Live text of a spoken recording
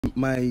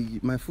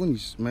My phone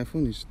is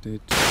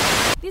dead.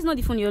 This is not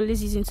the phone you're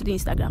always using to do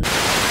Instagram.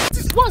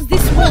 What's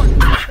this one?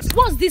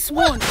 What's this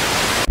one?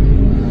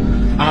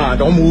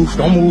 Don't move.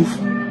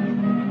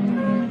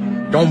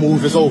 Don't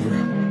move, it's over.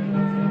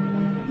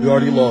 You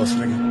already lost,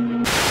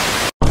 nigga.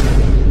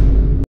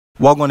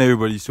 Welcome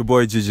everybody, it's your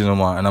boy Gigi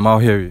Noma and I'm out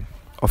here with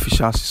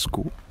Official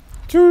school.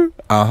 True.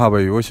 How about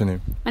you? What's your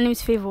name? My name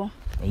is Favor.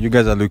 You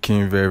guys are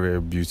looking very,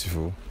 very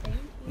beautiful.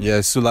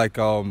 Yeah, so like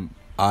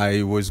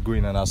I was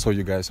going and I saw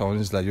you guys. I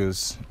wanted to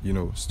just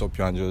stop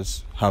you and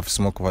just have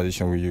small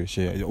conversation with you.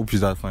 I hope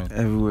you're that fine.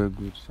 Everywhere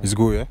good. So. It's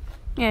good, yeah?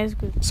 Yeah, it's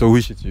good. So who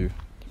is it to you?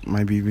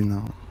 My baby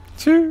now.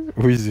 True.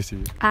 Who is this to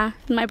you?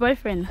 My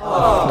boyfriend.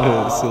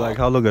 Yeah, so like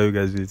how long are you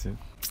guys dating?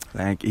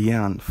 Like a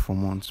year and 4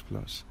 months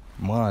plus.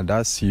 Man,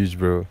 that's huge,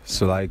 bro.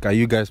 So like, are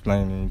you guys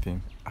planning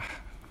anything?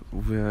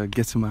 We're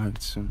getting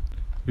married soon.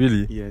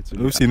 Really? Yeah.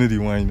 Hope you know the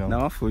wine now.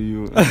 Now for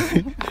you.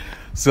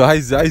 So how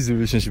is the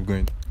relationship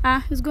going?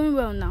 It's going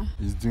well now.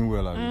 He's doing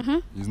well, I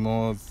mean. He's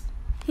not.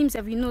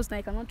 Himself, he knows that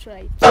I cannot try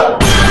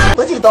it.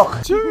 What you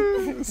talk?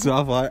 So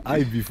how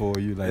I be for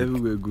you like?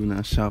 Everywhere good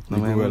and sharp. Now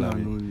You my do well, I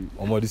man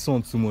mean. This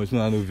one too much.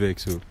 No, I know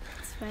vex. So.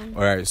 It's fine.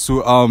 All right.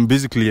 So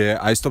basically,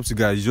 I stopped you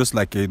guys. It's just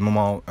like a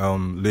normal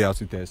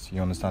layout test.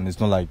 You understand? It's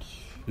not like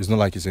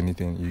it's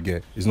anything you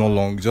get. It's not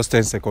long. Just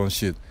 10 seconds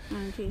shit.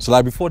 Okay. So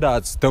like before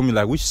that, tell me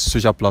like which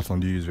social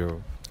platform do you use,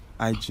 bro?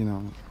 IG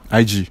now.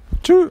 IG.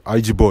 True.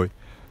 IG boy.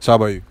 So how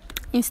about you?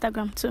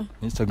 Instagram too.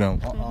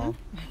 Instagram.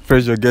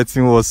 Fresh, you're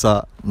getting what's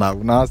up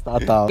now.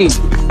 Start out. This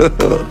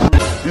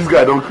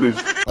guy don't cringe.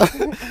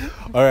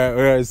 All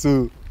right.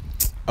 So,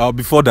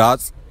 before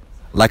that,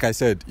 like I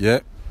said,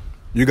 yeah,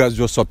 you guys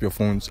just swap your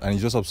phones and it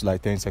just up to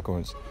like 10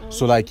 seconds.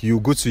 So like you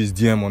go to his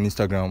DM on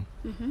Instagram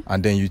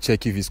and then you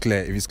check if it's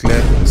clear. If it's clear,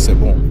 c'est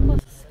bon.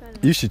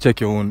 If you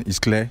check your own, it's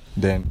clear,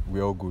 then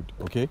we're all good.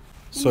 Okay.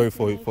 Sorry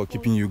for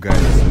keeping you guys.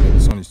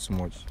 This one is too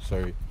much.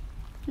 Sorry.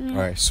 All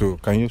right. So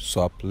can you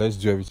swap? Let's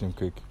do everything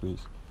quick, please.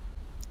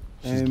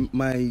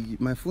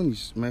 My phone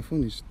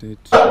is dead.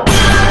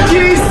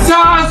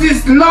 Jesus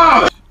is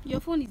Lord! Your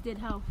phone is dead.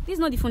 How? This is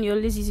not the phone you're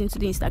always using to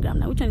do Instagram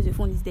now. Which one is the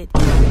phone is dead?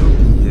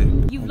 Yeah.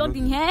 You've logged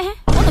in here?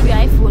 What of your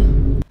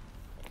iPhone?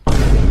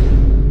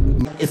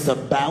 It's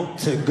about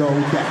to go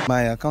down.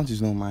 My account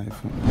is not my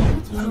phone.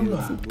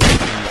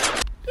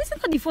 This is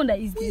not the phone that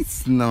is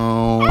this.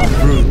 No.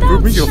 Bro,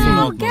 bring your phone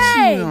out.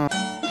 Okay.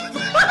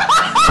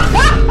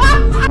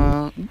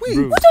 Wait.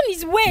 Bro. Which one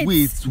is wait?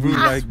 Bro,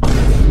 like.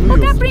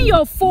 Okay, bring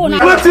your phone.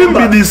 What will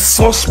be the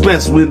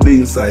suspense with the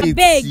inside? I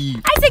beg.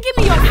 I say give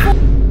me your phone.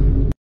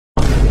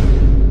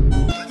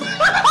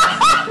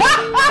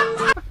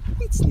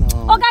 Wait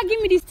now. Okay,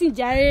 give me this thing,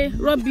 Jare.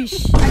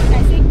 Rubbish.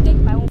 I say take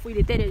my own phone.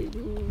 They tell you.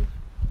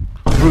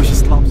 Bro, she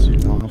slaps you.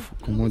 No,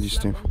 come on, this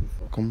thing.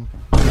 Come on.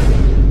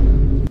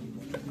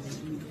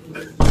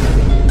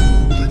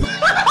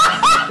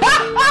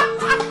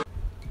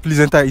 Please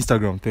enter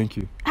Instagram. Thank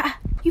you.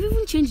 You've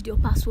even changed your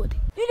password.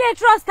 You didn't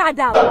trust her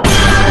down.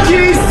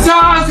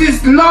 Jesus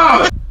is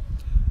Lord!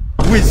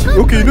 Wait,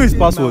 okay, you know his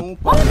password.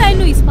 Why would I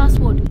know his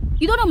password?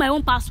 You don't know my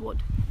own password.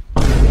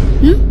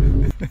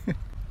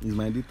 It's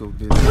my date of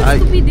birth.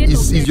 Stupid date of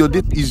Is birth. your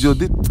date? Is your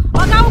date?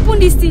 Okay, open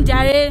this thing,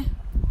 Jare.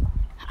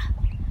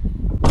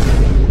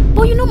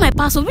 But you know my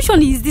password. Which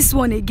one is this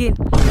one again?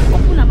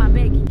 Open am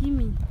abeg. Give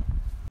me.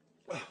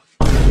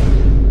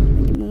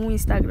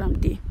 Instagram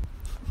day.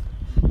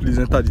 Please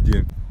enter the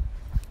DM.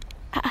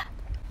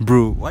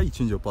 Bro, why you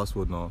change your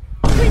password now?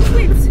 Wait.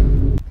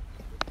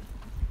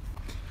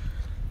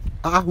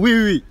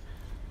 Wait.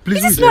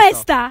 Please. Is this not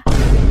Esther?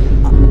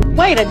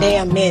 Wait a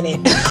damn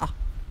minute.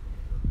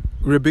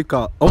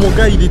 Rebecca. Oh my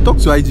God, you did talk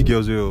to IG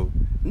girls, yo.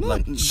 No,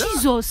 Like,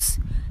 Jesus.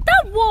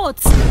 That what?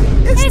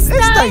 Esther is-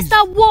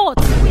 Esther what?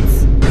 Wait.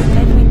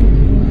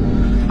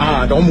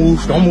 Don't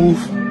move.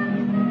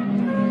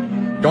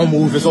 Don't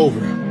move, it's over.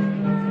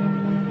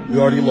 You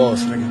already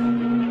lost, nigga.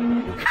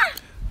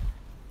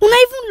 Una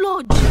even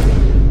lodge.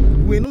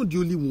 We're not the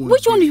only one.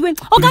 Which one you went?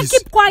 Okay, Please.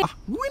 keep quiet.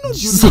 We're not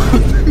the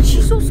only one.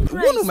 Jesus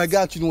Christ. One of my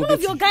guys actually One wanted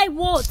of your to. guy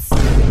what?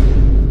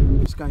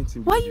 This kind of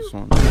thing. Why This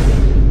one.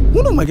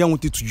 One of my guys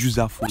wanted to use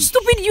that phone. Which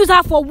stupid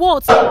user for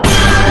what?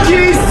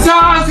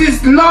 Jesus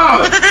is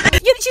Lord!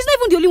 She's not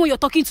even the only one you're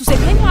talking to. Say,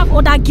 you even have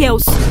other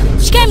girls.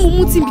 She can't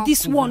mumu team with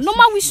this one.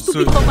 Normal with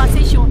stupid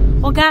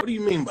conversation. Okay? What do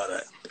you mean by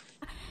that?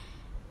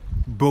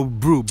 bro,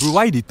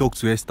 why did they talk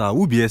to Esther?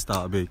 Who be Esther,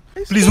 abeg?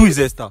 Please, who is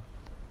Esther?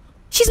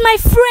 She's my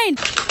friend.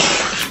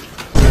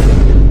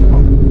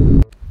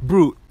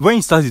 Bro, when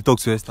you start to talk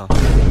to Esther?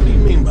 What do you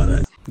mean by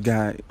that?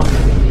 Guy.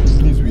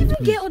 Please wait. You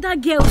Please. get other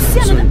girls. See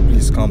Sorry, another.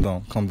 please calm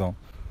down.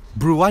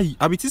 Bro, why?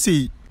 I be to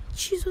say,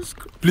 Jesus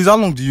Christ. please, how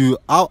long do you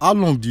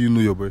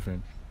know your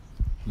boyfriend?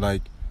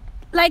 Like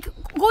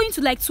Going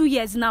to like 2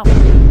 years now.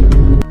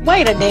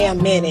 Wait a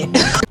damn minute.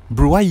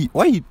 bro, why?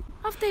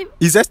 After.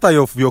 Is Esther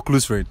your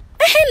close friend?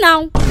 Hey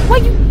now. Why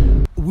you?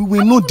 We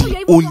were not know the you're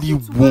even only talking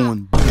to her.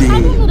 one I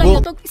don't know that there.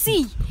 you're talking.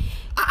 See.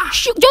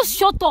 Just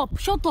shut up.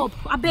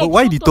 I beg. But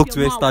why shut did up talk to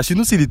your Esther? mouth. She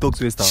don't say they talk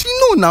to Esther. She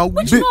know now.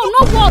 Which no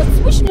what?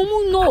 Which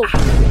mumu no?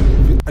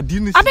 I beg,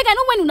 I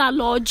know when you not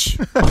lodge.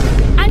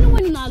 I know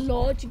when you not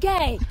lodge,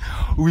 guy.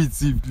 Wait,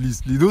 see,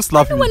 please, don't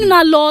slap I know me. when you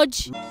not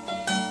lodge.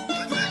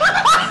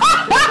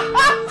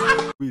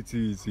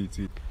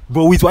 Wait.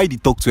 But wait, why did you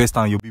talk to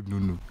Esther and your babe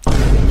no?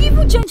 You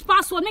even change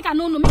password, make I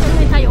know, make I know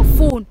enter your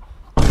phone.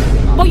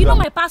 But you know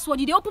my password,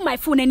 you dey open my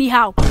phone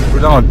anyhow. Bro,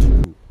 that one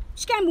deep.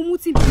 She can't be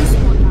moving this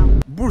one now.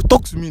 Bro,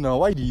 talk to me now.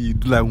 Why do you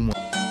do like woman?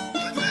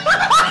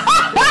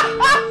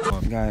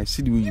 Guys,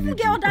 see the way you You do.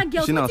 get other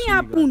girls, See now, nothing see the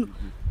happen.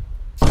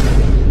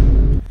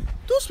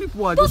 Those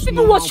people are Those just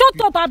people normal was shut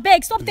people. up, I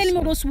beg. Stop telling me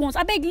all those ones.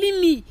 I beg, leave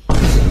me.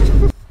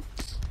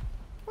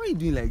 Why are you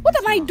doing like What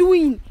this? am I now?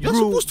 doing? You're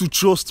supposed to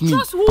trust me.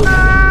 Trust who?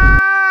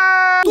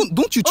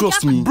 Don't you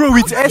trust me? Bro,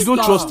 with You Esther.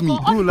 don't trust me.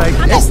 Bro, like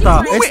I don't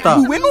Esther, think Esther.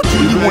 We're not the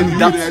only one in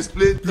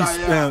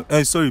that.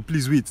 Please, sorry,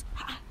 please wait.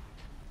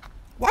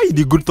 Why you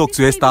dey go talk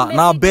to Esther?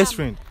 Now best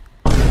friend.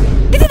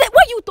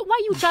 Why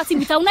you chatting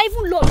with her? Not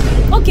even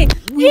love. Okay,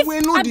 We if were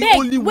not I the beg,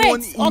 only wait,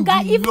 one in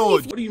Oga, the even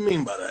Lord. if What do you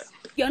mean by that?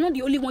 you're not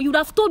the only one, you would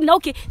have told me.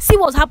 Okay, see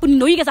what's happening.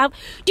 No, you guys have.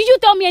 Did you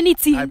tell me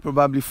anything? I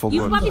probably You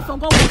forgot. probably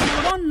forgot. What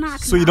you don't knock.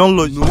 So you don't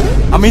lodge? No.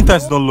 How many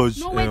times you don't lodge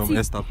No, waiting.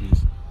 Esther,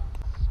 please?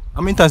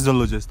 How many times you don't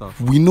lodge Esther?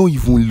 We know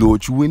even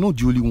Lodge. We're not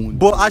the only one.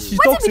 But as she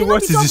Why talks did to we what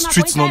not is be the talking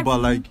street about number,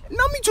 everything? like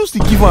now me just to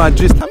give her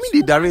address. Now me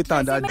the director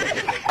and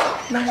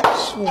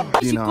that.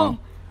 She come.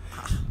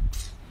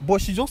 but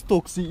she just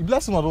talks. See,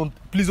 bless him, I don't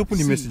please open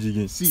the message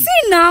again. See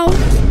now.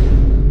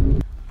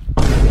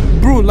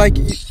 Bro, like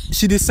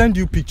she dey send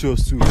you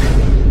pictures too. Now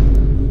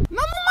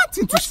mama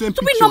thing to send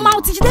To be picture.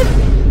 normal, teach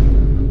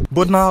them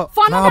But now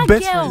for now her another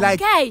best girl. friend. Like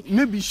Guy,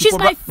 maybe she she's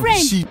my forgot-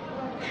 friend. She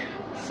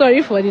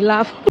Sorry for the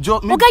laugh.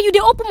 just Okay, you they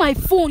open my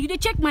phone. You they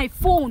check my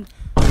phone.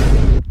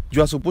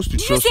 you are supposed to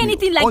Did you trust say me.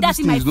 anything like All that these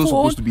in my things phone? not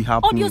supposed to be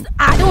All happening. those,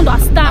 I don't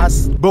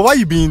understand. But why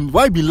you been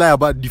lie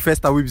about the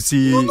first time we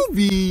see? No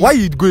be. Why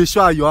you go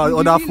show her your In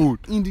the other real- food?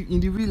 in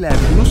the real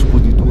life, you're not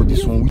supposed to do all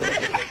this one.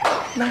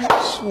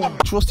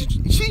 Trust it.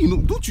 See,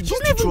 don't you She's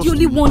not even trust the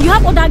only me? one. You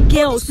have other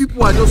girls.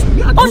 People are just.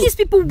 All these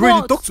people Bro, you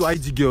want. talk to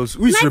IG girls.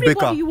 Who is Not Rebecca?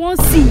 everybody you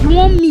want see, you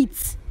want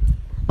meet.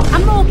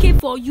 I'm not okay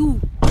for you.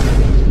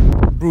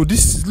 Bro,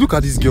 look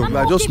at this girl. I'm You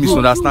are not just okay for you.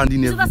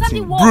 misunderstanding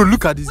Misunderstanding everything. what? Bro,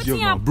 look at this Wetin girl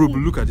now. Bro,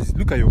 happen? look at this.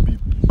 Look at your babe.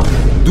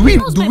 Do we?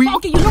 knows my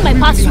okay, you know my do we really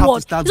have to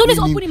password. start It's always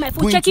going opening my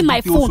phone, going checking into my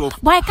details phone. of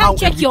But I how can't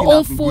check your everything own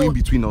has been going phone.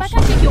 between But I us.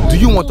 can't check your own Do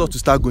you want phone. us to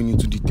start going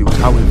into details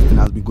how everything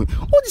has been going?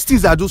 All these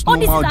things are just All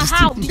this normal. is a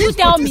how. things- Did you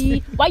tell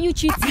me why you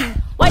cheating?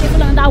 Why you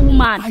follow another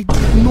woman? I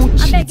did not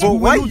cheat. beg But you,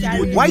 why no, you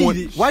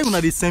Jerry. why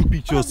una dey send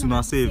pictures to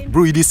yourself?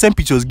 Bro, you dey send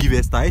pictures give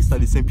Esther. Esther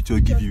dey send pictures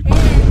give you.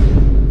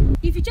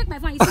 If you check my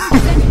phone, you see me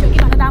send it to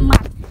give another man.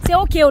 Say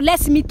okay,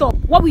 let's meet up.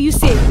 What will you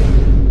say?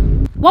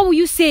 What will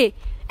you say?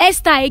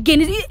 Esther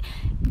again? Is it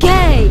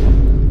gay?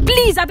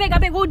 Please, I beg,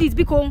 hold this,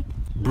 because.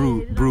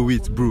 Bro,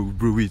 wait.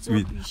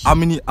 How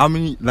many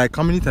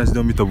times you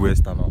don't meet up with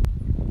Esther now?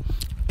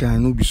 Can I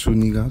not be so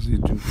niggas they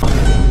do?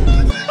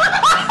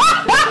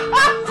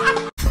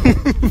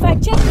 If I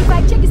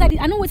check this,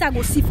 I know what I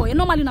go see for you.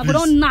 Normally, I go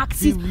don't knock,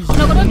 sis. there is I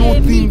go don't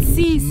nothing- meet,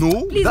 sis.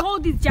 no, Please that-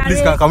 hold this, Jared.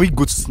 Please, can we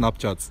go to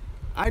Snapchat?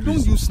 I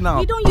don't use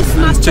Snap. You don't use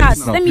check Snapchat.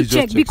 Snap, Let me please just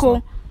check, check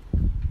because.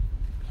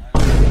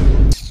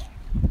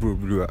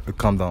 Bro,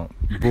 calm down.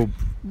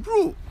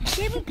 Bro,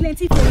 Even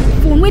plenty for your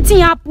phone. Waiting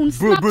happen. you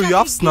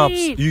have Snapchat snaps.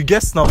 again. You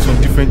get snaps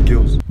from different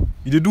girls.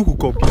 You dey do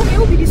hookup. Okay,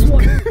 who be this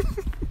one?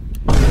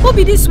 Who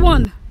be this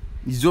one?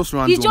 It's just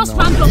random. He's just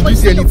now. random. Did but you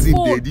see it's on your anything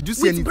phone there? Did you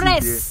see with anything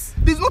breasts.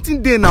 there? There's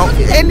nothing there now.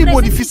 Nothing Anybody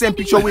breasts. fit send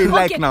picture where you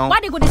like Okay, now. why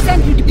they go to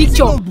send you the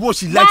picture? not what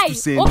she likes Why? to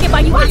send. Okay,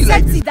 but you Why you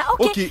accept like it. That,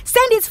 okay, Okay.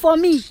 send it for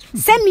me.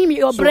 Send me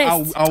your So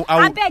breast. I'll-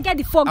 I beg, get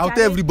the fuck. I'll Jared.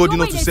 tell everybody You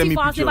not know to they send see me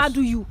for house, never pictures.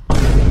 do you.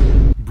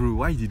 Bro,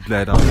 why you did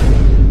like that?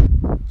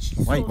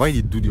 Why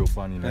you did do your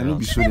planning like I know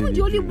be that? so You're not even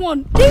the only negative.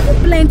 one. They even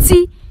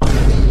plenty.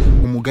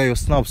 Oh my God, your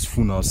snaps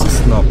full now. See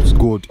snaps,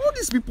 God. All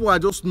these people are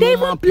just They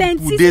normal even plenty.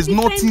 people. There's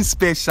different- nothing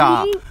special.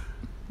 Mhm.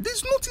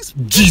 There's nothing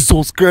special.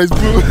 Jesus Christ,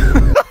 bro.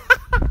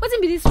 What's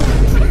in be this one?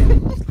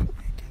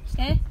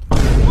 Eh?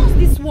 What's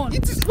this one?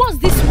 What's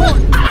this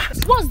one?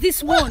 What's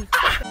this one?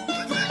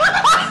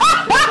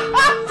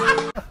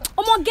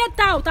 Omo, get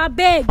out, I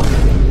beg.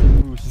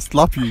 Bro, she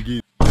slap you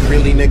again.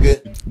 Really,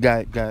 nigga?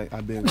 Guy,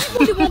 I beg.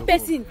 Only one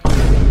person.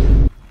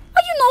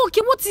 Are you not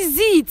okay? What is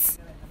it?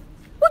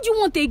 What do you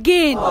want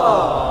again?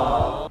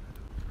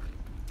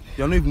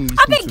 You're not even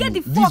I listening beg, to get me.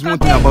 the This fuck. is one I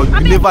thing beg. about I you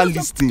beg, never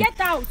just listen. Get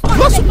out. You are I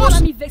beg, supposed don't to-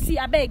 let me vex you.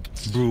 I beg.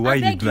 Bro, why I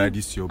you beg did like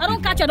this to your I don't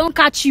babe catch now? you. I don't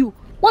catch you.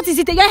 What is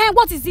it? Your hand?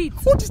 What is it?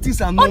 All these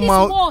things are All this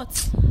normal.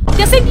 what?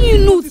 They're sending you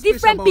nudes,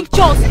 different about-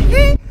 pictures.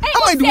 Hey,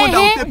 Am I the one that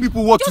will tell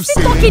people what to Just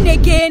keep say? talking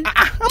again. Am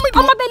I the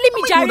Omo, one- beg, leave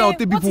me, am I the one Jare. that will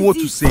tell people What what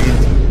is to it?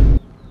 say?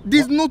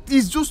 There's not.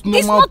 It's just normal.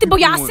 It's nothing, but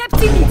you're people.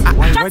 accepting it.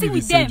 Why Chatting did they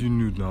with send them. you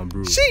nude now,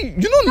 bro? See,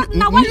 you know.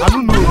 Now why you I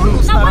don't know.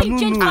 now why I you don't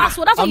change know.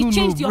 password? That's why I you don't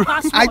changed know, your bro.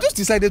 password. I just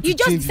decided to You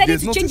just change it. decided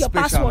There's to nothing change your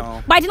special password,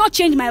 now. but I did not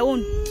change my own.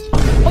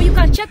 Or you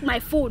can check my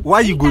phone. Why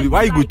you Anytime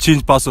go like.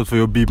 change password for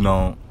your babe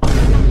now?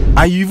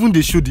 And you even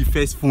they show the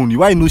first phone.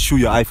 Why you no show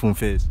your iPhone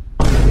first?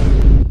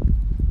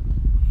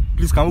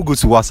 Please, can we go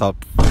to WhatsApp?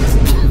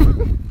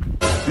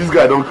 This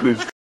guy don't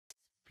crazy.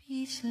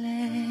 I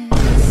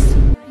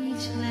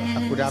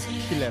could have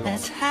killed a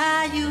lot.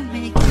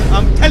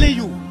 I'm telling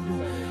you.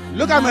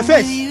 Look at my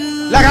face.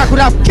 Like I could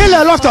have killed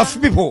a lot of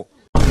people.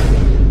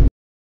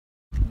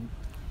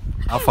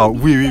 Alpha,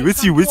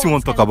 wait, you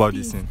want to talk about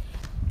this thing?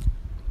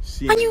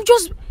 And you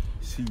just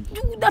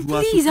do that,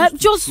 please. I beg.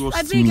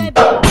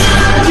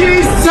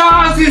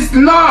 Jesus is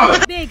Lord.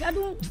 I beg. I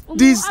don't.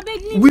 This I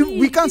beg,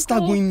 we can't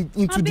start going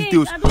into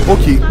details. I don't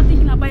Okay. start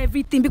thinking about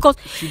everything because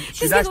this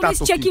I is start always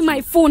talking checking to my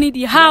you? phone in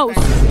the house.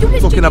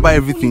 Talking about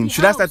everything.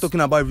 Should I start talking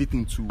about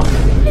everything too?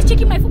 Always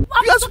checking my phone.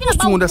 I'm You are talking supposed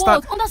about to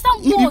understand. what?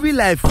 Understand In what? real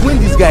life, when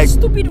this guy,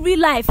 Stupid real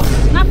life.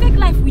 Now fake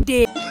life we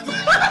did.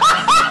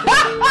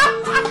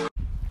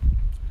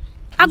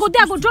 I go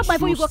there, I go drop my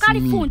phone, you go carry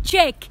Trust me. phone,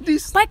 check.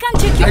 This- But I can't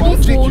check your I own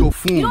don't check phone. your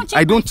phone. You don't check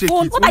I don't my check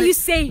phone. it. What are Only- you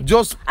saying?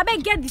 just- I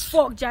beg get this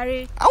fuck,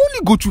 Jare. I only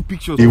go through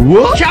pictures.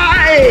 What?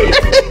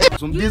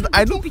 Some You days look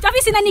I at don't. Have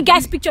you seen any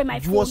guy's picture in my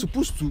You are phone?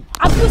 supposed to.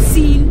 Have you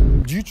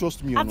seen? Do you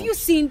trust me or Have not? you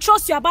seen?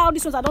 Trust you about all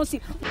these ones I don't see.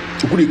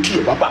 When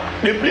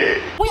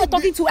you're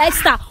talking to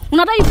Esther,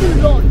 una don't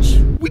even lodge.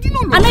 We did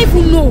not. I don't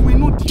even know. We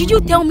know. Did you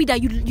tell me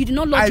that you did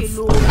not lodge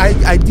alone?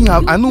 I didn't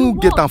have. I You don't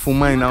get what? them for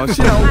mine now.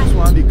 See now this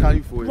one they carry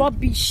for you.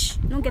 Rubbish.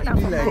 Don't get that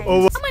from like- mine.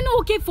 Oh, Am I not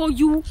okay for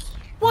you?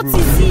 What Bro,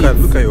 is it?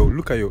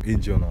 look at your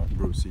angel now,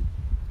 bro. See.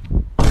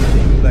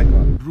 Like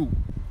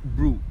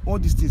bro, all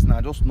these things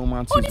now just normal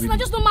things. Oh, this is not really.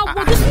 just normal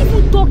word. You're still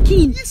even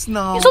talking. Yes,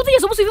 now. It's something you're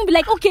supposed to even be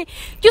like, okay,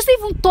 you're still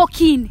even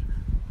talking.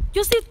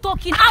 You're still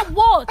talking. At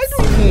what? I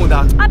don't even know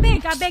that. I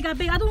beg. I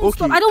don't want to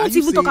talk. I don't are want to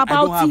you even talk saying about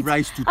I don't have it.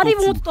 rights to I don't even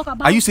talk want to talk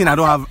about Are you it. saying I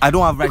don't have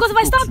rights Because to if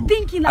I talk start to?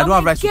 thinking, I don't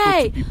have rights to talk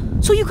guy, to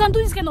people. so you can do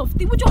this kind of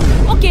thing. Which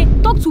one? Okay,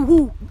 talk to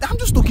who? I'm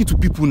just talking to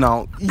people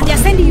now. And they're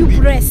sending you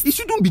breast. It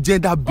shouldn't be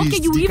gender based.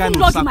 Okay, you the even kind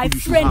of lodge circle my you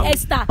should friend have.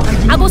 Esther. did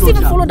I go not still even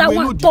lodge her. follow that You were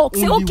one not the talk.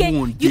 Say, only okay,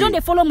 one you there. don't they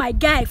follow my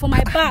guy for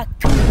my back.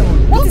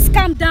 What is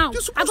calm down?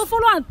 I go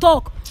follow and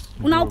talk.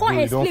 Una go Bro, you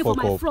explain don't for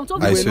fuck my up. front.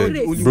 I said,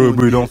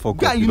 bro, you don't fuck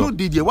Guy, up. you know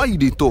they there. Why you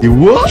they talk? I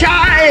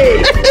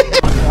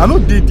know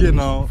they there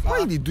now.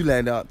 Why they do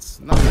like that?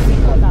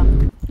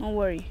 Don't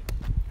worry.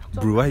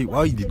 Bro,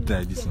 why you did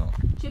like this now?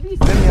 Let me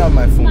have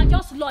my phone. Una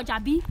just lodge,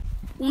 Abi.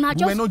 Una We were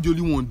just. not the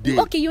only one there.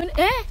 Okay, you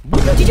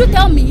did you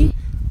tell me?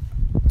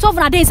 12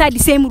 una dey inside the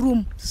same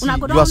room. See, Una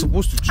go you down. are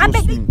supposed to I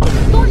trust beg, me.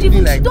 don't Be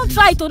even like don't this.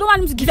 try it. Don't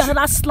want him to give you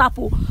another slap.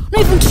 Oh,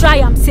 don't even try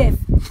himself.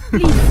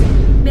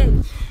 Please,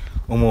 beg.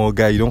 Oh my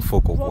guy, you don't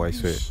fuck up, boy, I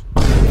swear.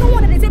 No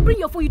wonder they say bring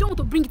your phone. You don't want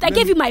to bring it. I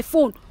gave you my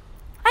phone.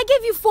 I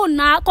gave you phone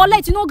now.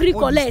 Collect. You know, Greek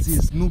All these collect.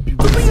 things, no be To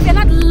bring you, you're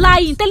not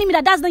lying. Telling me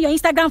that that's not your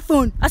Instagram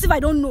phone. As if I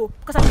don't know.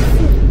 Because I'm a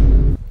fool.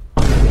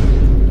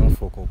 You don't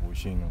fuck up,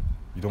 Oshino.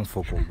 You don't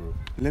fuck up, bro.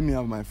 Let me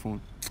have my phone.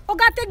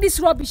 Oga, take this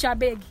rubbish, I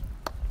beg.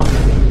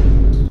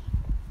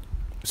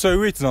 Sorry,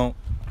 wait now.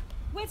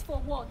 Wait for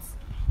what?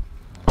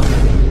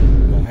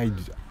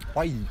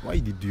 Why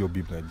you did do your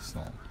babe like this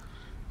now?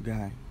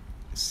 Guy,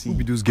 see. Who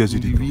be those girls you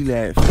in dey the real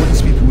life, all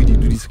these people wey dey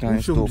do this kind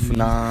of Which one stuff,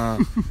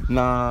 be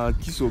nah,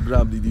 kiss or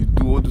grab, they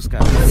do all those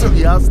kind of stuff. So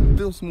they ask,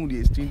 those small they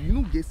exchange, you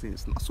know, get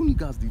sense. Now, so many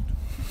guys they do.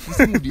 This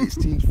small they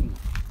exchange phone.